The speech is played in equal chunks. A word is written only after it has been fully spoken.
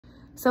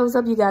So what's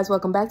up, you guys?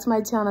 Welcome back to my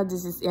channel.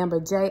 This is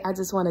Amber J. I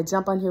just want to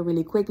jump on here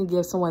really quick and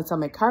give someone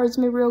some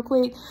encouragement real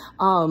quick.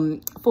 For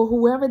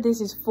whoever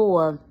this is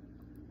for,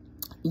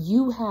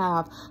 you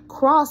have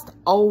crossed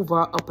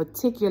over a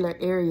particular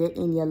area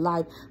in your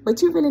life,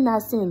 but you're really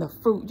not seeing the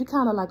fruit. You're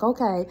kind of like,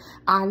 okay,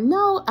 I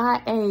know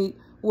I ain't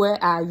where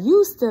I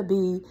used to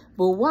be,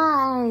 but why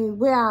I ain't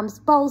where I'm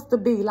supposed to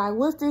be? Like,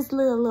 what's this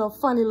little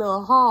funny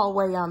little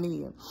hallway I'm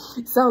in?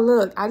 So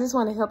look, I just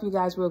want to help you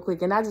guys real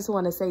quick. And I just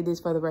want to say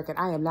this for the record.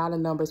 I am not a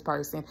numbers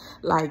person.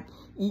 Like,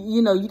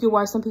 you know, you can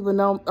watch some people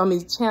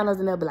channels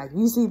and they'll be like,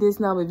 you see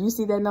this number, if you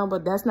see that number,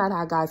 that's not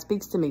how God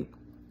speaks to me.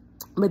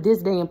 But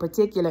this day in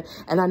particular,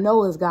 and I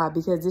know it's God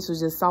because this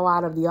was just so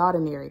out of the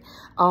ordinary.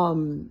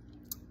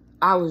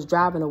 I was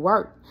driving to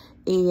work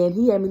and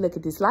he had me look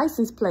at this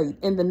license plate,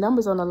 and the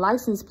numbers on the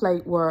license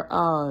plate were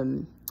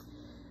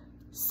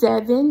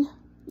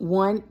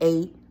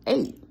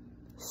 7188,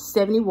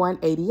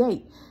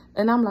 7188.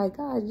 And I'm like,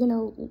 God, you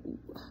know,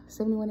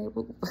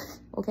 7188,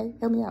 okay,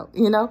 help me out,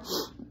 you know?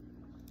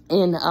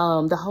 And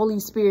the Holy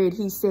Spirit,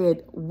 he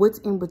said, what's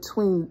in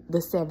between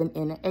the 7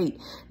 and the 8?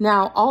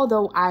 Now,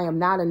 although I am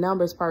not a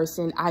numbers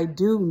person, I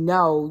do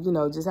know, you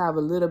know, just have a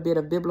little bit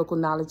of biblical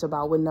knowledge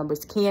about what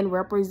numbers can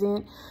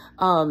represent.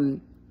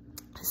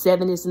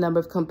 7 is the number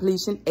of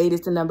completion. 8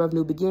 is the number of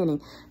new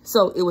beginning.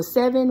 So it was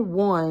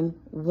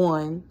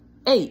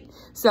 7118.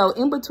 So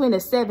in between the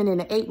 7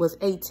 and the 8 was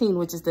 18,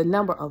 which is the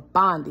number of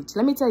bondage.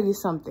 Let me tell you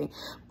something.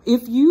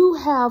 If you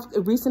have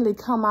recently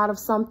come out of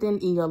something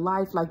in your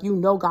life, like, you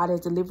know, God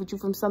has delivered you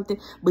from something,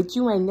 but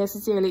you ain't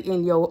necessarily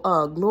in your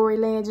glory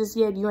land just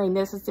yet, you ain't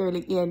necessarily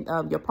in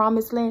your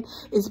promised land,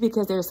 it's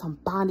because there's some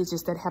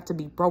bondages that have to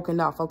be broken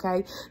off,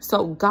 okay?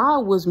 So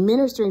God was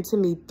ministering to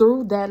me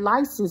through that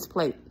license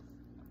plate.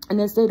 And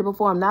as stated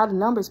before, I'm not a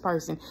numbers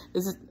person.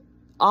 This is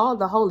all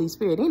the Holy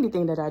Spirit.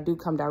 Anything that I do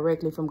come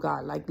directly from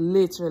God. Like,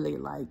 literally,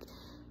 like,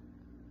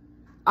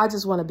 I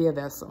just want to be a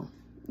vessel.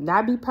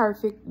 Not be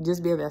perfect,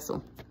 just be a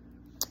vessel.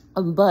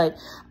 But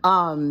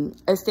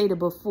as stated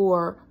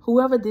before,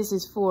 whoever this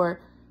is for,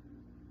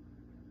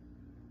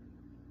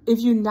 if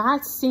you're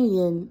not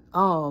seeing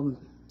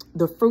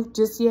the fruit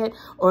just yet,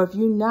 or if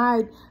you're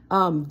not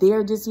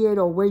there just yet,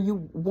 or where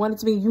you want it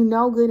to be, you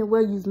know good and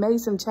well you've made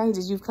some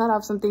changes, you've cut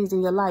off some things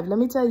in your life. Let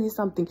me tell you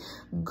something.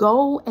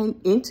 Go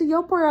and into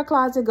your prayer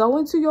closet, go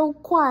into your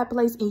quiet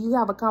place, and you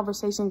have a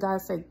conversation.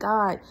 God said,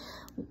 God,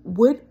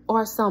 what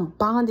are some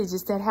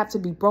bondages that have to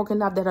be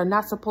broken up, that are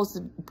not supposed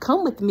to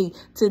come with me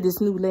to this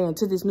new land,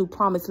 to this new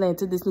promised land,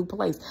 to this new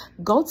place?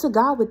 Go to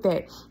God with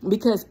that,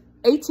 because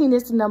 18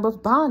 is the number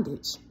of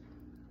bondage.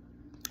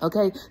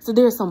 Okay, so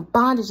there's some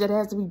bondage that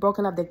has to be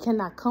broken up that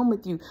cannot come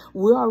with you.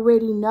 We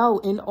already know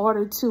in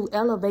order to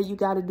elevate, you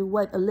got to do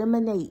what?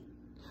 Eliminate.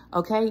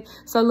 Okay,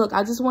 so look,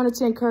 I just wanted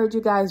to encourage you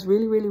guys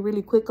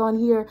really quick on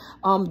here.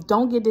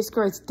 Don't get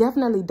discouraged.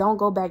 Definitely don't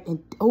go back and,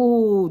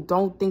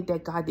 don't think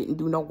that God didn't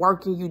do no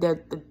work in you,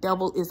 that the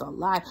devil is a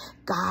lie.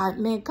 God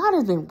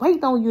has been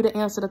waiting on you to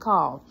answer the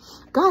call.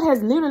 God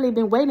has literally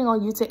been waiting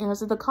on you to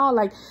answer the call.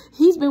 Like,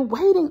 he's been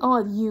waiting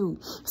on you.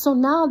 So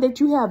now that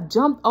you have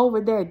jumped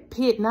over that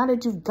pit, now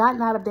that you've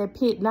gotten out of that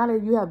pit, now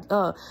that you have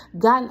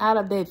gotten out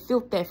of that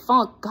filth, that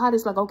funk, God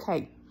is like,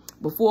 okay,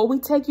 before we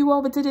take you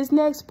over to this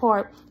next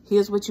part,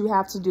 here's what you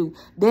have to do.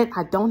 That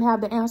I don't have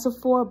the answer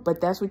for,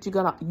 but that's what you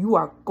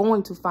are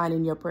going to find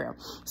in your prayer.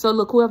 So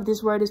look, whoever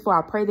this word is for,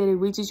 I pray that it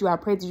reaches you. I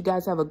pray that you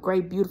guys have a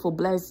great, beautiful,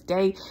 blessed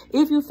day.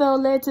 If you feel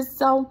led to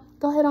sow,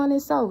 go ahead on and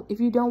sow.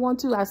 If you don't want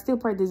to, I still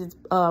pray this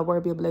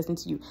word be a blessing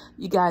to you.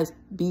 You guys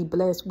be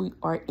blessed. We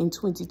are in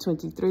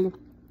 2023.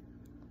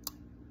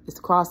 It's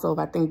a crossover.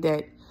 I think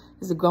that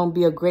this is going to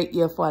be a great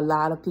year for a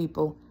lot of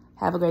people.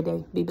 Have a great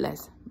day. Be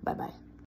blessed. Bye-bye.